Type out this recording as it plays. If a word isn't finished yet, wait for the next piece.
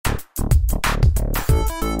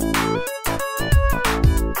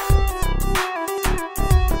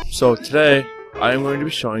So today I am going to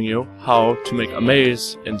be showing you how to make a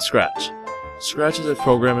maze in Scratch. Scratch is a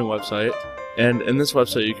programming website, and in this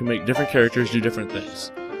website you can make different characters do different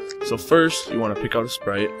things. So first you want to pick out a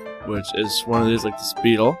sprite, which is one of these like this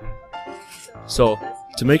beetle. So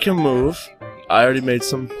to make him move, I already made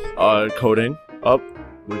some coding up,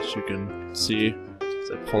 which you can see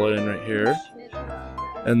as I pull it in right here.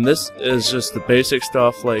 And this is just the basic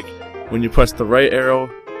stuff, like when you press the right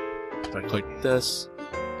arrow, if I click this,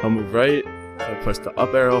 he'll move right. If I press the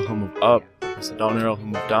up arrow, he'll move up. Press the down arrow, he'll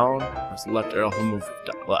move down. Press the left arrow, he'll move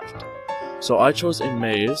left. So I chose a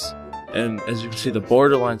maze, and as you can see, the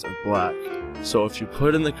border lines are black. So if you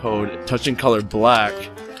put in the code touching color black,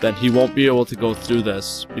 then he won't be able to go through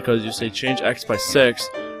this, because you say change X by 6,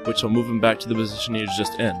 which will move him back to the position he was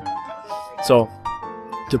just in. So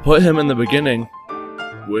to put him in the beginning,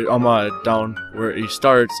 down where he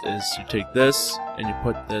starts, is you take this and you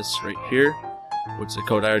put this right here, which is the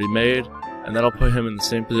code I already made, and that'll put him in the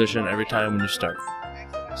same position every time when you start.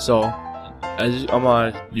 So as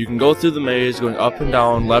you can go through the maze going up and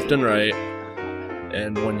down, left and right,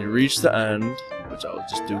 and when you reach the end, which I'll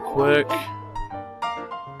just do quick,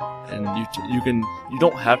 and you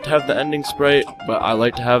don't have to have the ending sprite, but I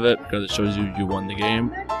like to have it because it shows you won the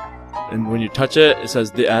game. And when you touch it, it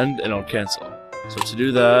says the end and it'll cancel. So to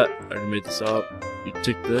do that, I already made this up. You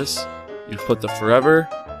take this, you put the forever,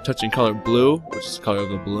 touching color blue, which is the color of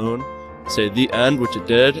the balloon, say the end, which it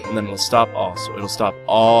did, and then it'll stop all. So it'll stop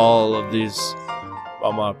all of these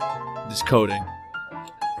coding.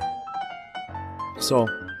 So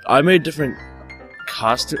I made different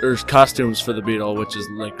costumes for the beetle, which is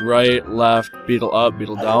like right, left, beetle up,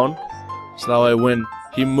 beetle down. So that way when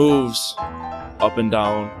he moves up and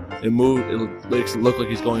down, it makes it look like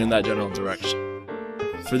he's going in that general direction.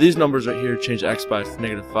 For these numbers right here, change X by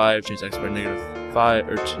 -5, change X by -5,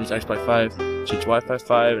 or change X by 5, change Y by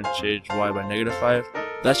 5, and change Y by -5.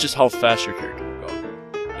 That's just how fast your character will go.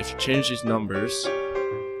 If you change these numbers,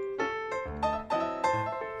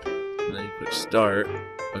 and then you click start,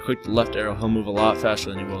 if I click the left arrow, he'll move a lot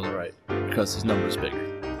faster than you will the right, because his number is bigger.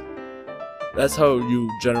 That's how you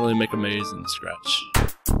generally make a maze in Scratch.